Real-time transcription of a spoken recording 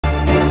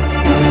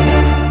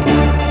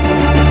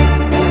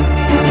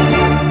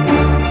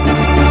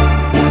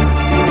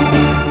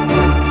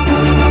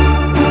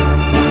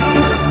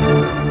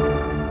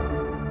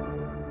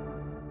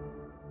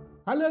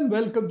and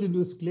welcome to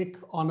NewsClick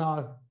on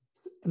our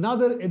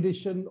another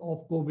edition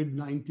of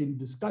COVID-19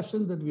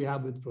 discussion that we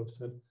have with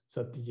Professor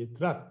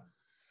Satyajit Ray.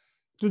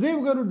 Today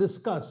we're going to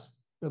discuss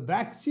the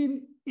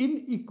vaccine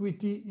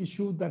inequity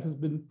issue that has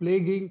been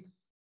plaguing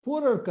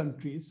poorer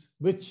countries,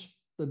 which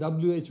the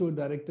WHO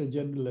Director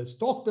General has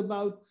talked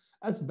about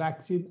as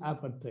vaccine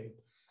apartheid.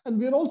 And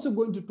we're also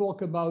going to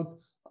talk about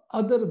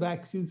other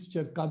vaccines which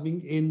are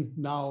coming in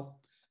now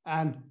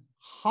and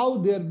how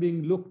they're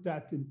being looked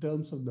at in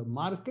terms of the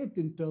market,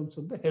 in terms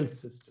of the health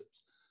systems.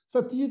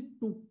 Satyajit,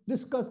 to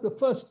discuss the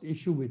first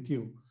issue with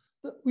you,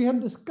 we have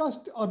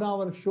discussed on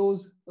our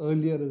shows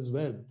earlier as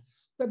well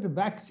that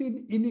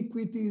vaccine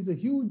inequity is a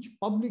huge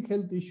public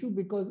health issue,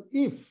 because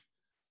if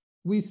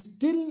we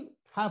still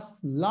have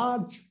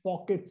large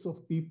pockets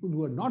of people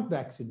who are not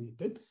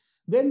vaccinated,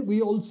 then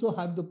we also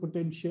have the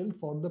potential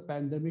for the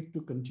pandemic to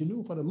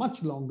continue for a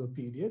much longer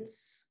period,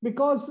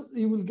 because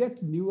you will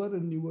get newer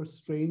and newer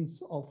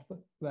strains of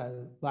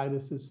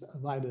virus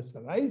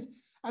arise,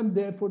 and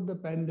therefore the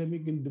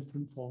pandemic in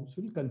different forms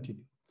will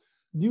continue.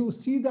 Do you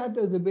see that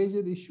as a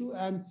major issue?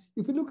 And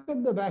if you look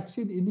at the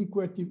vaccine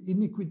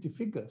inequity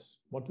figures,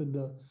 what are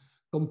the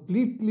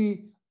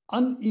completely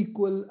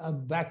unequal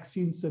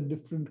vaccines that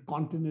different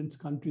continents,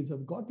 countries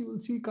have got, you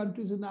will see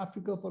countries in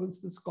Africa, for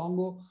instance,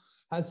 Congo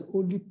has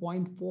only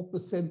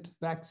 0.4%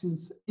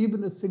 vaccines,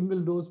 even a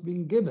single dose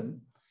being given,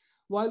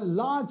 while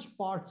large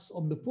parts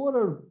of the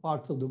poorer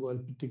parts of the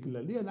world,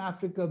 particularly, and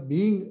Africa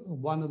being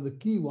one of the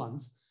key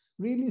ones,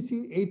 really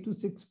see 8 to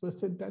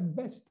 6% at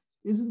best.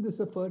 Isn't this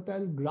a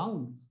fertile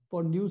ground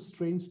for new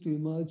strains to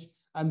emerge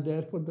and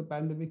therefore the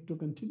pandemic to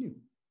continue?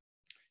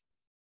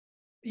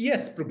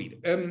 Yes, Prabir.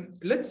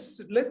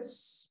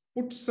 Let's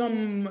put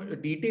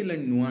some detail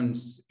and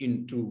nuance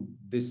into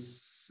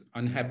this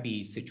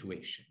unhappy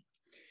situation.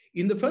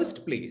 In the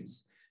first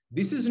place,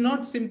 this is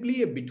not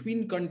simply a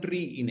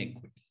between-country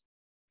inequity.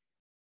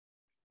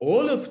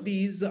 All of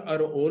these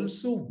are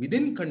also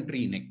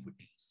within-country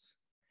inequities.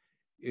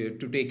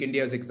 To take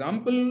India's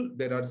example,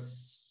 there are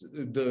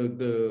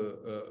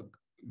the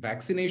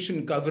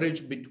vaccination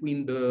coverage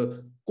between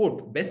the,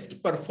 quote,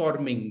 best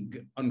performing,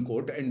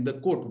 unquote, and the,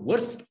 quote,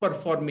 worst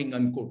performing,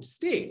 unquote,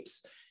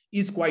 states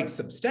is quite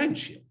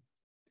substantial.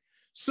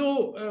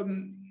 So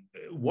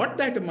what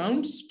that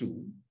amounts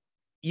to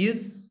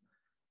is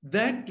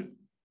that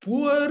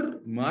poor,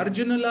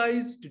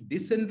 marginalized,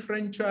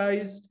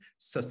 disenfranchised,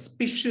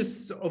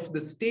 suspicious of the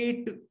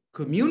state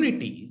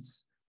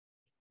communities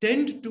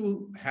tend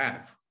to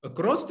have,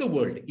 across the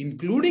world,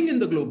 including in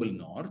the global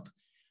north,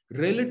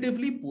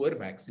 relatively poor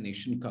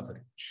vaccination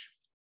coverage,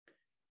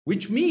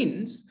 which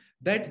means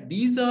that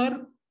these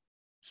are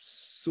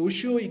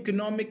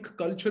socio-economic,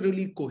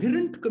 culturally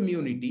coherent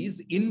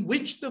communities in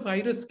which the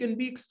virus can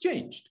be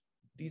exchanged.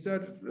 These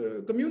are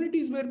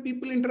communities where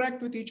people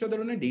interact with each other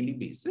on a daily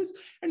basis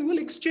and will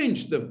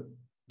exchange the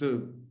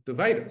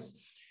virus.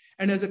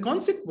 And as a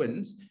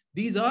consequence,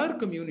 these are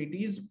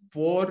communities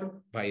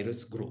for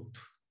virus growth.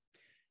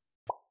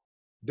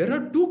 There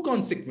are two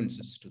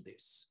consequences to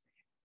this.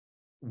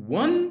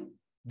 One,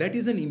 that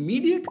is an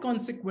immediate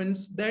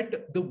consequence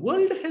that the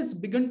world has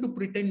begun to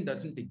pretend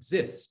doesn't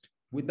exist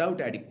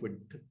without adequate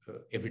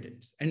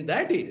evidence. And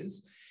that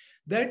is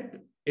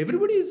that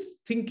everybody is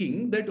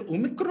thinking that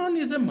Omicron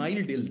is a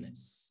mild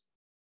illness.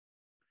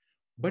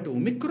 But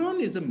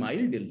Omicron is a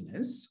mild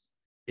illness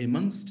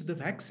amongst the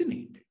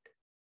vaccinated.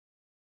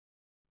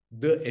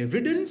 The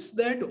evidence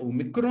that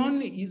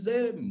Omicron is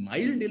a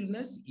mild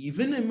illness,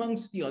 even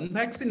amongst the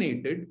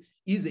unvaccinated,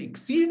 is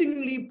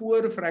exceedingly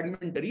poor,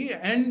 fragmentary,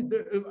 and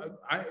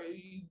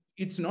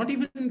it's not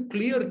even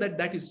clear that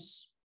that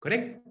is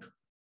correct.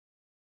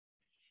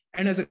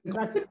 And as a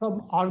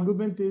some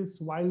argument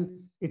is, while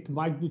it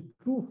might be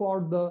true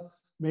for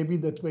maybe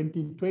the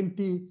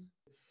 2020,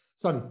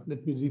 sorry,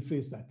 let me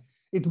rephrase that.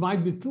 It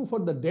might be true for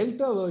the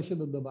Delta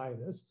version of the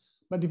virus,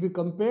 but if you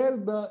compare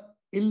the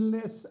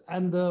illness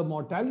and the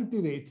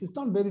mortality rates, it's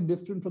not very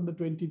different from the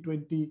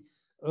 2020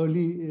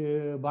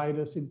 early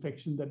virus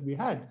infection that we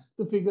had.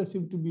 The figures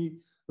seem to be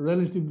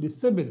relatively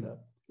similar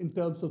in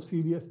terms of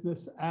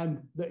seriousness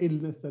and the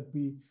illness that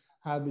we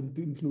have,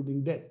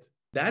 including death.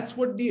 That's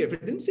what the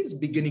evidence is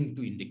beginning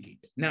to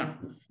indicate. Now,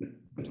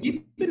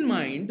 keep in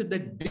mind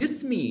that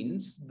this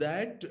means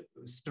that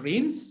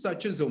strains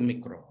such as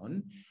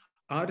Omicron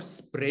are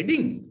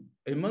spreading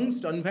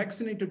amongst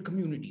unvaccinated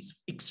communities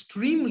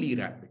extremely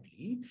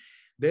rapidly.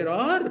 There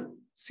are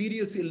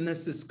serious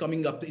illnesses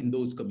coming up in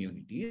those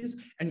communities.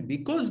 And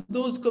because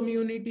those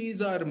communities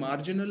are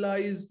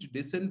marginalized,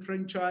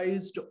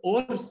 disenfranchised,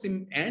 or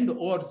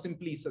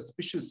simply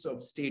suspicious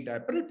of state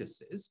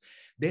apparatuses,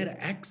 their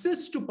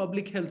access to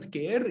public health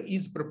care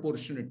is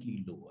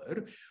proportionately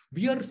lower.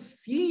 We are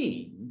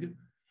seeing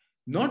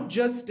not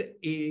just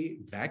a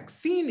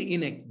vaccine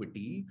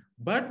inequity,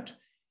 but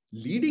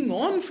leading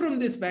on from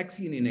this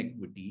vaccine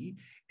inequity,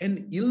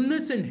 an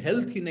illness and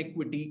health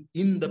inequity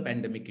in the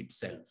pandemic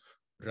itself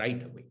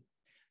right away.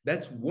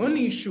 That's one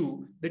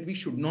issue that we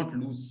should not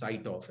lose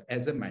sight of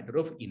as a matter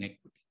of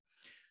inequity.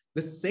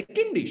 The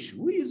second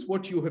issue is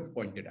what you have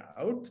pointed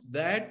out,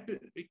 that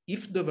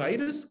if the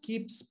virus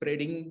keeps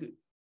spreading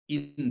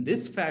in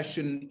this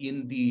fashion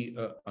in the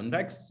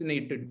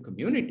unvaccinated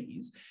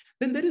communities,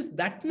 then there is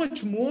that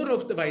much more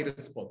of the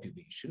virus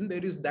population.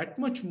 There is that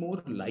much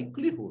more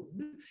likelihood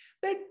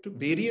that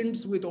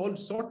variants with all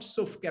sorts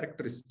of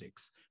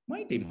characteristics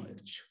might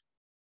emerge.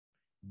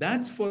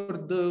 That's for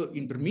the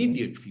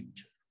intermediate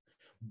future.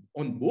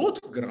 On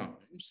both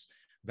grounds,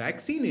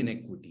 vaccine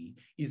inequity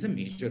is a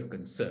major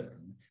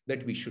concern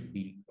that we should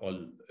be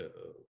all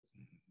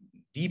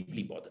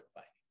deeply bothered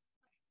by.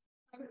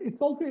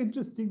 It's also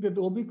interesting that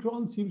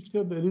Omicron seems to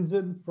have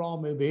arisen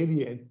from a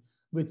variant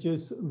which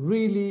is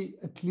really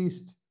at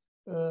least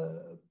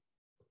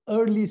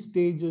early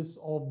stages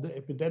of the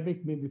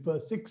epidemic, maybe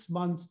first 6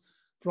 months,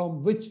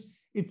 from which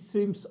it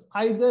seems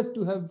either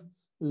to have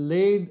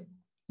laid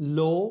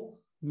low,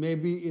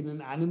 maybe in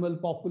an animal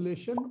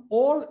population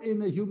or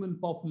in a human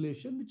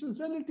population, which was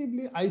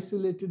relatively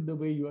isolated the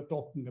way you are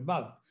talking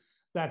about,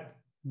 that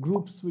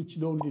groups which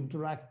don't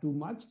interact too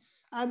much.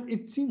 And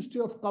it seems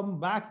to have come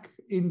back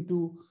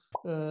into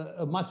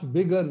a much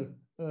bigger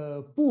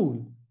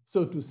pool,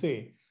 so to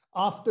say,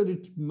 after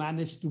it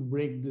managed to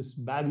break this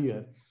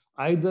barrier,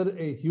 either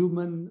a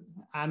human,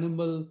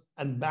 animal,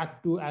 and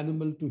back to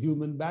animal to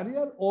human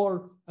barrier,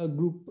 or a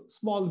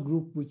small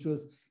group which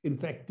was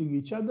infecting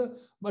each other,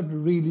 but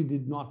really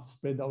did not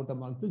spread out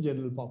among the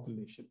general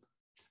population.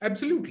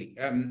 Absolutely.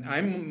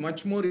 I'm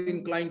much more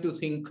inclined to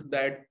think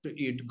that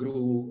it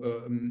grew,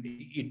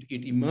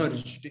 it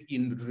emerged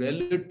in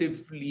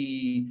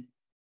relatively,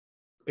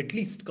 at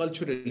least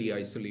culturally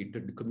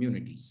isolated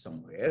communities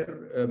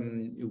somewhere.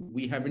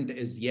 We haven't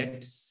as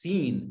yet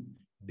seen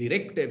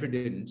direct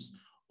evidence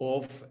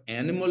of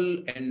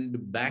animal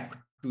and back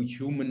to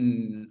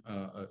human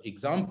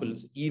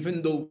examples,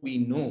 even though we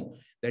know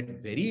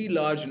that very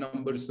large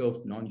numbers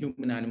of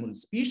non-human animal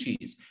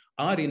species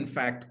are in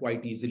fact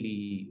quite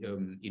easily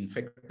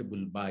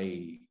infectable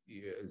by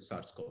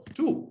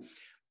SARS-CoV-2.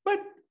 But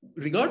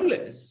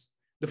regardless,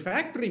 the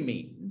fact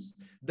remains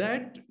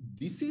that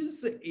this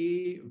is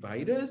a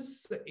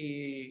virus,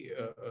 a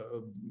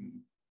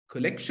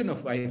collection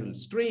of viral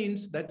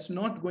strains that's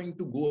not going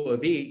to go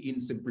away in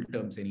simple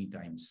terms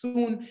anytime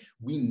soon.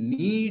 We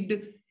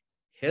need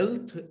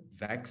health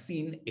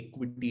vaccine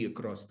equity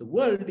across the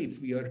world if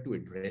we are to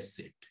address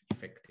it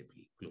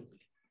effectively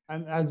globally.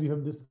 And as we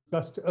have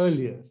discussed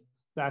earlier,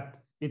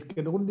 that it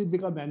can only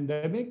become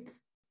endemic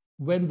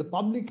when the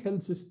public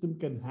health system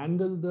can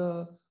handle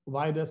the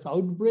virus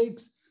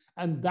outbreaks.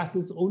 And that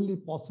is only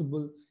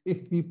possible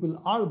if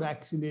people are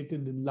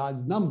vaccinated in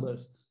large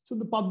numbers. So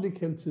the public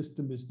health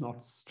system is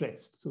not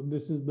stressed. So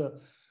this is the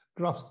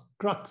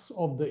crux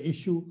of the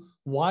issue,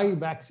 why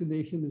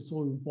vaccination is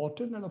so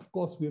important. And of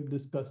course, we have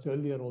discussed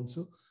earlier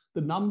also,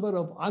 the number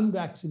of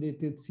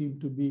unvaccinated seem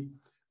to be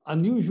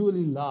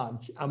unusually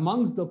large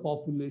amongst the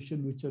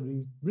population which are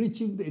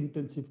reaching the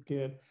intensive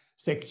care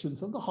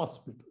sections of the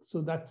hospital.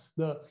 So that's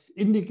the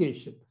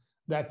indication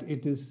that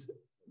it is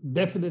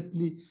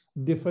definitely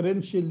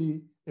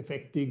differentially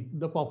affecting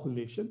the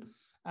population,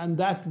 and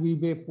that we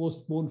may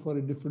postpone for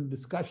a different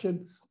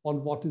discussion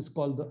on what is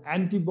called the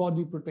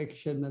antibody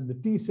protection and the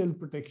T-cell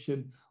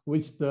protection,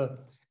 which the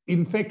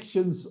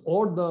infections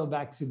or the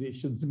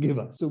vaccinations give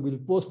us. So we'll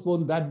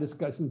postpone that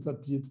discussion,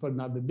 Satyajit, for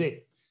another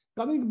day.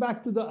 Coming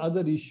back to the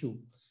other issue,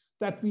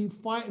 that we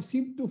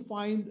seem to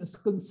find a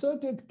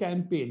concerted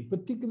campaign,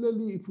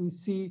 particularly if we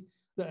see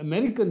the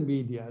American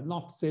media,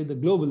 not say the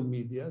global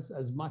media,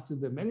 as much as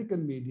the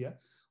American media,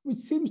 which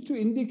seems to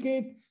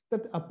indicate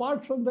that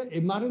apart from the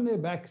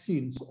mRNA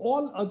vaccines,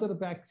 all other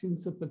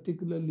vaccines are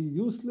particularly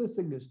useless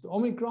against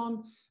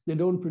Omicron. They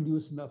don't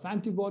produce enough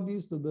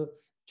antibodies. So the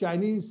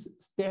Chinese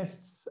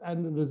tests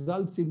and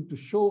results seem to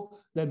show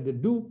that they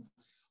do.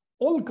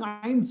 All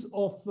kinds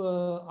of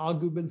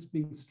arguments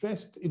being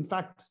stressed. In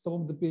fact, some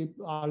of the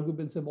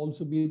arguments have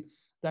also been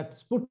that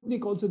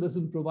Sputnik also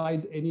doesn't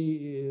provide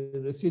any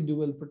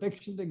residual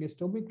protection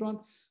against Omicron,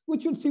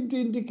 which would seem to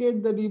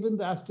indicate that even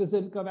the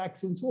AstraZeneca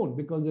vaccines won't,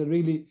 because they're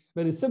really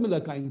very similar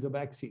kinds of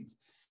vaccines.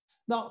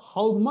 Now,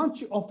 how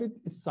much of it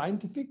is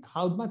scientific?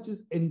 How much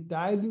is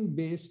entirely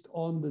based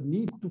on the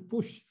need to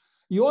push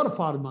your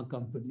pharma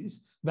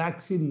companies,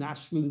 vaccine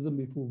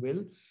nationalism, if you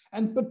will,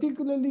 and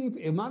particularly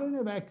if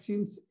mRNA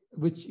vaccines,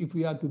 which if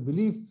we are to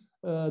believe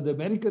the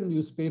American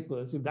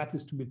newspapers, if that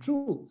is to be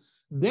true,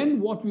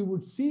 then what we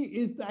would see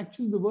is that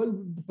actually the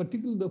world,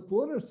 particularly the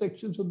poorer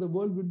sections of the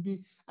world, would be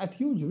at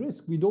huge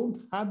risk. We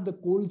don't have the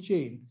cold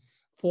chain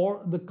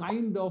for the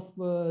kind of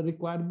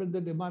requirement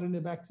that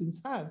mRNA vaccines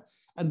have.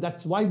 And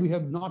that's why we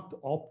have not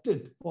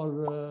opted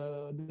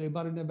for the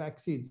mRNA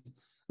vaccines,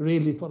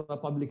 really for a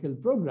public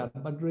health program,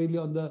 but really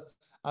on the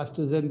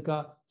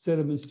AstraZeneca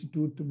Serum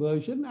Institute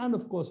version, and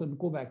of course on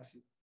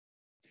Covaxin.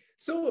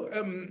 So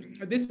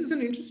this is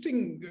an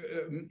interesting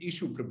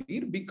issue,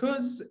 Prabir,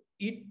 because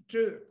it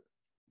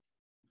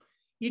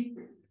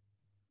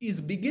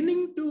is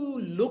beginning to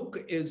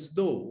look as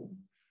though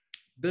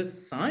the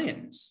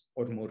science,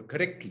 or more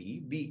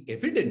correctly, the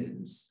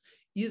evidence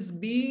is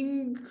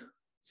being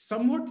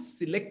somewhat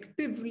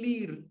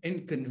selectively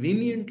and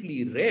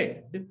conveniently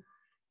read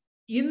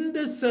in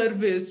the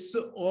service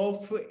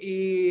of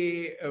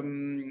a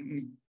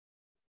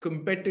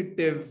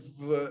competitive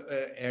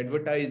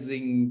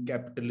advertising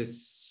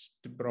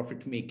capitalist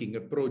profit-making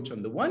approach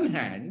on the one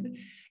hand,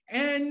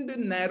 and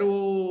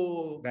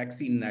narrow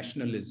vaccine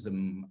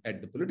nationalism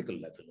at the political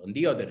level on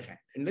the other hand.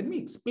 And let me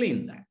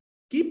explain that.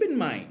 Keep in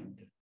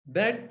mind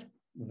that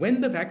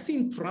when the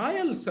vaccine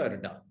trials are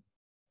done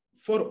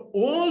for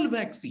all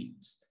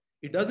vaccines,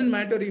 it doesn't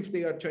matter if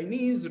they are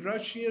Chinese,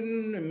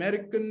 Russian,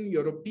 American,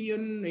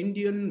 European,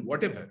 Indian,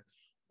 whatever,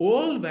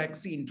 all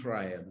vaccine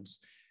trials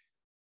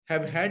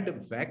have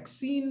had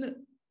vaccine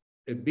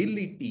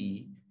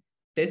ability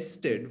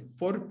tested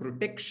for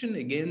protection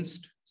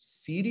against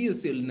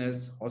serious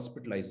illness,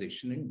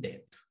 hospitalization, and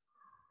death.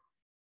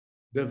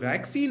 The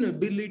vaccine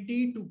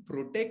ability to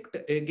protect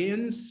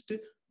against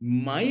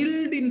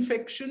mild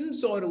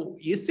infections or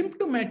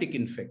asymptomatic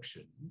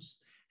infections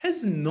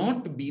has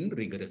not been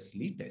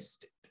rigorously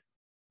tested.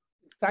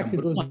 In fact,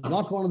 it was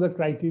not one of the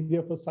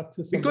criteria for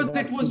success. Because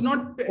it was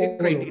not a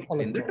criteria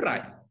in the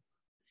trial.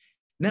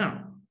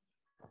 Now,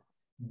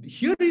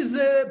 here is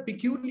a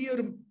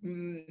peculiar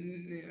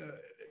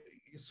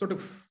sort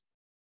of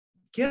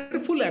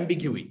careful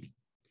ambiguity.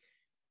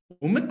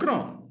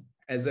 Omicron,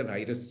 as a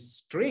virus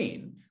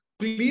strain,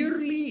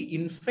 clearly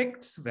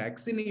infects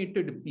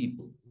vaccinated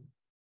people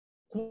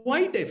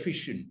quite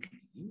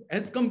efficiently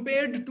as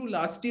compared to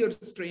last year's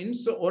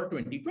strains or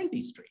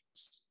 2020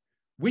 strains,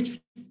 which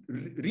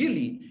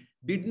really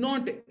did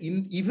not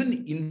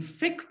even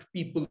infect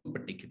people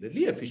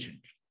particularly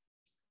efficiently.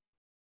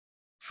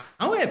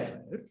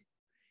 However,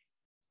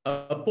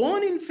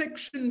 upon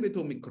infection with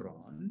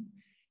Omicron,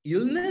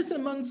 illness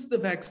amongst the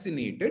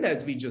vaccinated,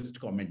 as we just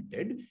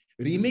commented,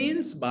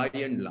 remains by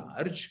and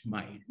large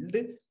mild.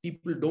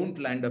 People don't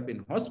land up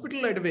in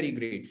hospital at a very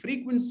great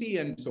frequency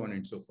and so on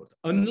and so forth,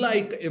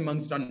 unlike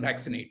amongst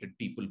unvaccinated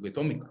people with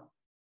Omicron.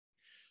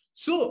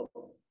 So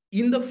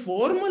in the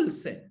formal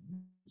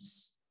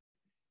sense,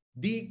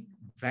 the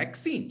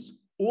vaccines,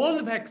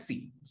 all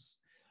vaccines,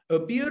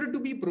 appear to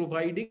be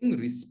providing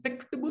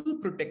respectable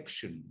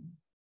protection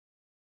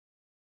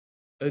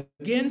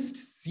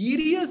against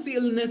serious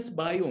illness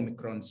by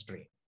Omicron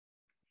strain.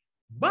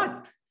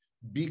 But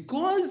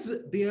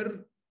because they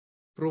are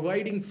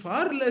providing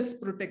far less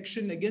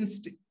protection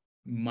against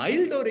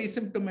mild or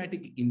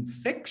asymptomatic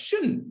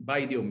infection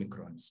by the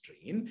Omicron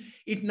strain,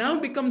 it now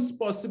becomes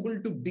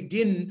possible to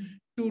begin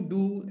to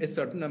do a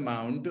certain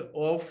amount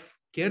of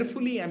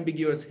carefully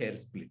ambiguous hair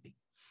splitting.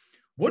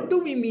 What do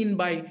we mean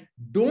by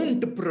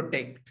don't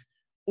protect?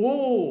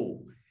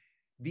 Oh,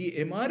 the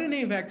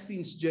mRNA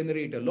vaccines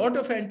generate a lot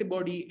of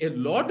antibody,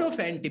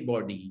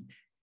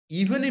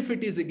 even if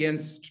it is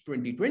against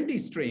 2020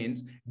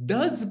 strains,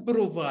 does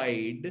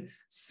provide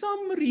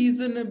some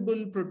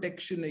reasonable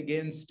protection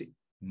against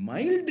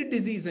mild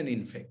disease and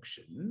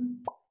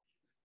infection,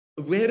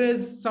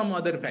 whereas some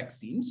other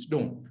vaccines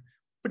don't.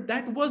 But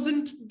that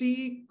wasn't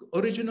the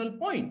original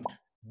point.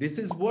 This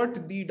is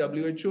what the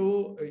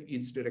WHO,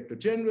 its Director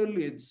General,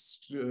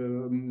 its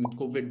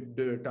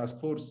COVID task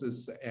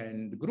forces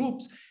and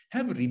groups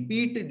have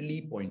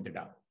repeatedly pointed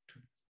out.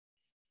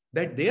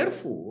 That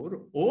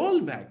therefore,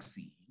 all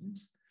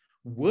vaccines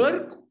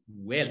work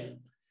well.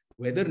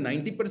 Whether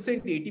 90%,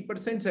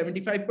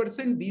 80%,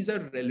 75%, these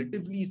are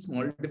relatively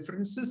small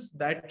differences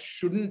that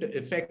shouldn't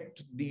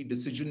affect the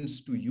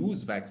decisions to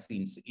use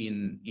vaccines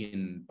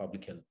in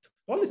public health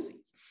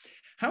policies.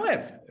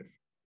 However,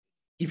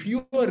 if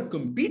you are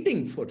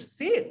competing for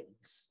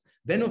sales,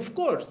 then of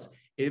course,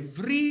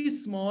 every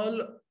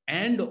small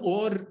and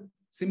or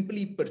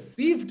simply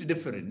perceived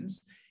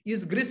difference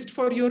is grist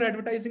for your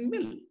advertising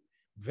mill.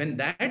 When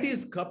that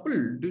is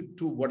coupled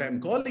to what I'm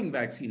calling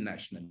vaccine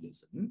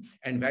nationalism,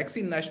 and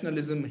vaccine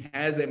nationalism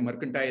has a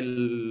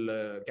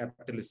mercantile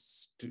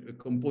capitalist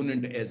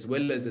component as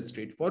well as a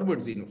straightforward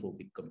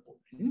xenophobic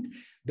component,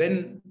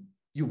 then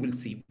you will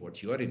see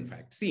what you are in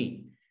fact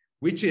seeing,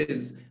 which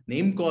is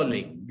name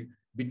calling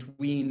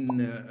between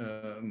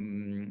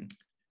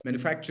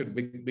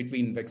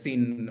between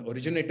vaccine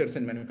originators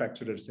and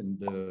manufacturers in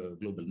the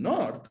global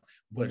north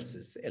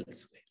versus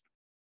elsewhere.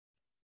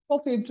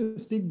 Also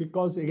interesting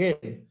because,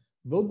 again,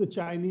 both the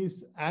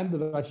Chinese and the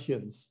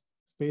Russians,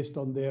 based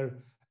on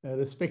their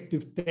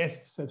respective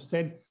tests, have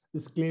said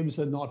these claims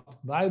are not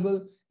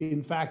viable.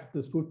 In fact,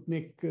 the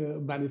Sputnik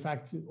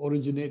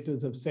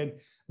originators have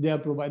said they are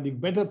providing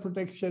better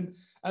protection.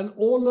 And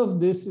all of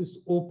this is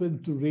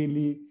open to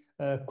really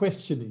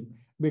questioning,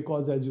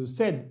 because as you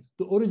said,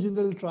 the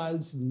original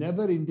trials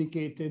never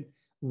indicated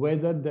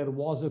whether there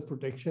was a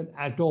protection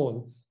at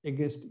all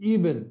against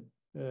even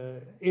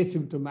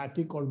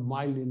asymptomatic or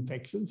mild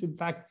infections. In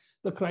fact,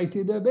 the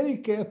criteria very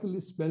carefully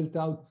spelled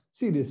out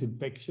serious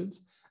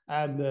infections,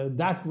 and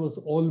that was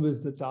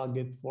always the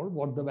target for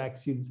what the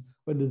vaccines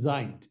were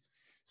designed.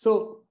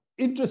 So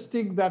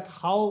interesting that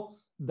how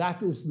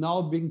that is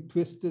now being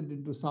twisted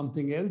into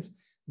something else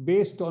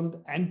based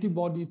on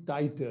antibody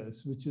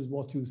titers, which is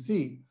what you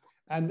see.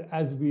 And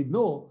as we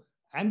know,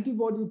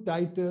 antibody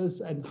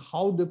titers and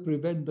how they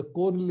prevent the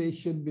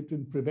correlation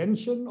between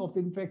prevention of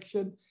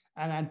infection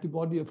and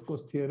antibody, of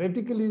course,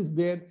 theoretically is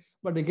there.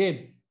 But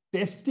again,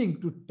 testing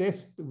to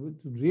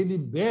really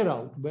bear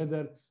out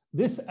whether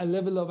this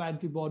level of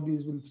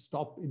antibodies will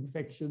stop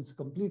infections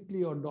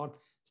completely or not,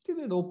 still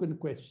an open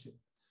question.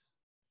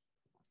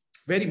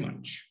 Very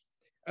much.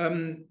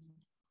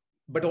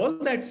 But all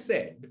that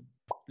said,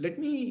 let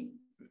me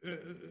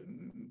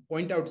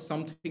point out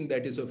something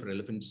that is of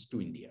relevance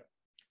to India.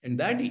 And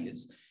that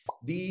is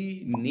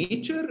the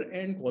nature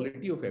and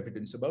quality of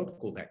evidence about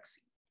Covaxin.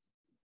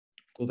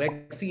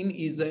 Covaxin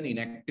is an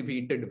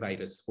inactivated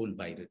virus, whole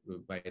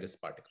virus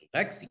particle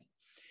vaccine.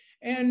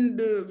 And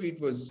it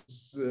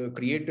was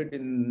created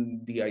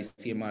in the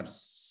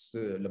ICMR's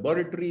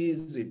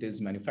laboratories. It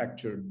is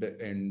manufactured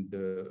and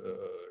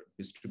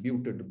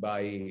distributed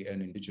by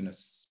an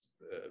indigenous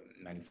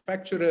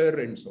manufacturer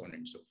and so on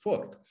and so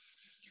forth.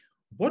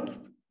 What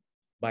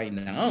by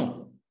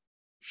now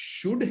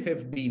should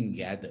have been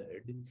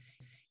gathered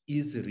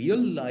is real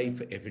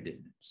life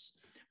evidence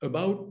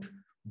about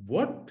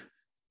what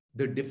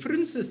the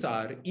differences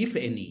are, if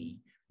any,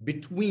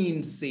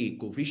 between, say,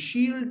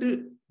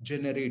 Covishield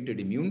generated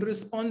immune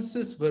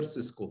responses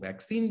versus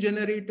Covaxin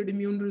generated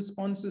immune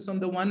responses on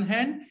the one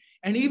hand,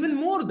 and even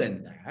more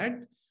than that,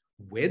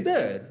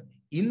 whether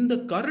in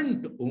the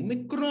current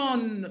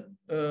Omicron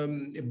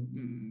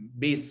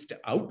based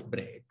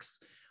outbreaks,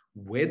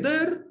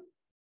 whether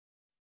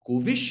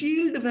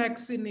Covishield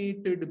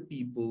vaccinated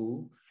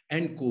people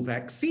and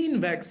Covaxin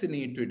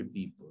vaccinated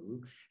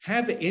people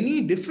have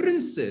any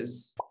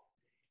differences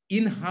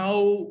in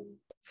how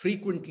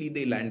frequently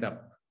they land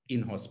up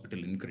in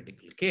hospital in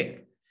critical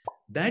care.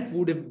 That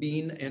would have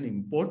been an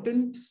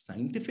important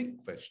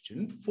scientific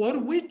question for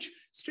which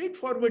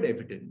straightforward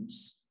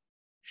evidence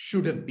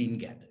should have been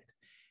gathered.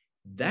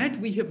 That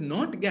we have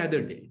not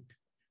gathered it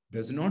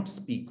does not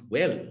speak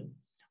well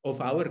of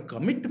our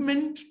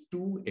commitment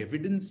to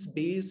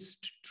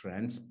evidence-based,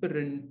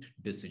 transparent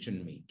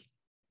decision-making.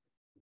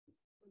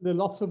 There are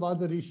lots of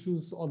other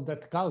issues on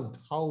that count.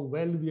 How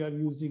well we are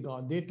using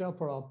our data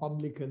for our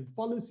public health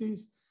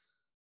policies,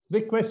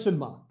 big question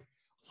mark.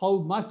 How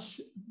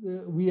much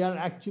we are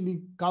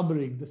actually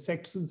covering the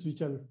sections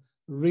which are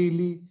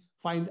really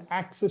find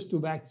access to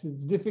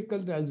vaccines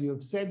difficult, as you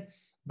have said,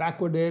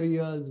 backward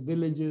areas,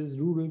 villages,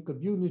 rural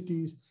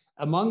communities.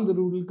 Among the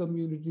rural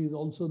communities,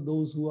 also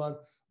those who are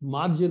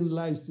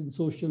marginalized in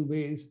social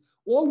ways.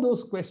 All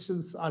those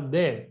questions are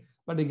there.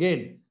 But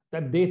again,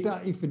 that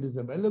data, if it is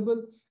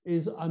available,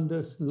 is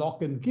under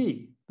lock and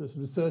key. The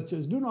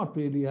researchers do not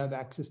really have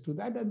access to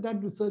that, and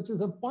that researchers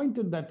have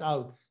pointed that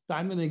out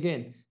time and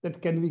again,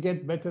 that can we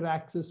get better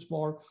access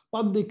for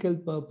public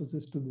health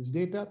purposes to this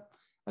data.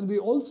 And we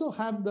also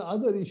have the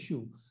other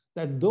issue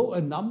that though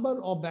a number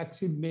of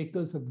vaccine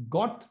makers have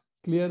got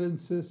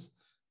clearances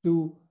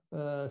to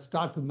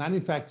start to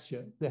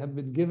manufacture, they have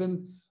been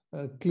given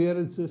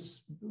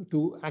clearances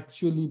to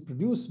actually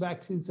produce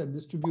vaccines and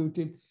distribute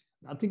it.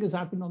 Nothing has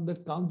happened on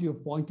that count. You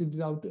have pointed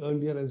it out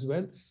earlier as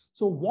well.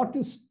 So what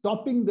is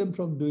stopping them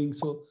from doing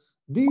so?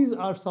 These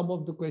are some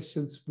of the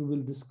questions we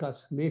will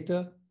discuss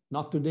later,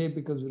 not today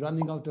because we're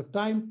running out of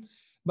time.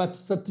 But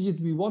Satyajit,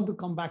 we want to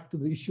come back to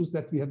the issues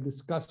that we have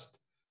discussed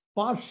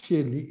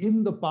partially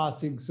in the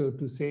passing, so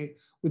to say,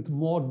 with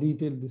more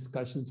detailed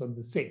discussions on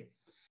the same.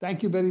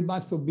 Thank you very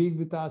much for being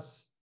with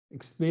us,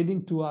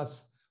 explaining to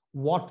us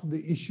what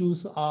the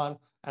issues are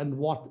and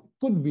what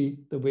could be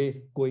the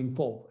way going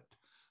forward.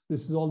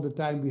 This is all the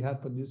time we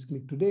have for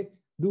NewsClick today.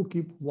 Do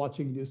keep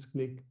watching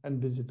NewsClick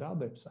and visit our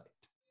website.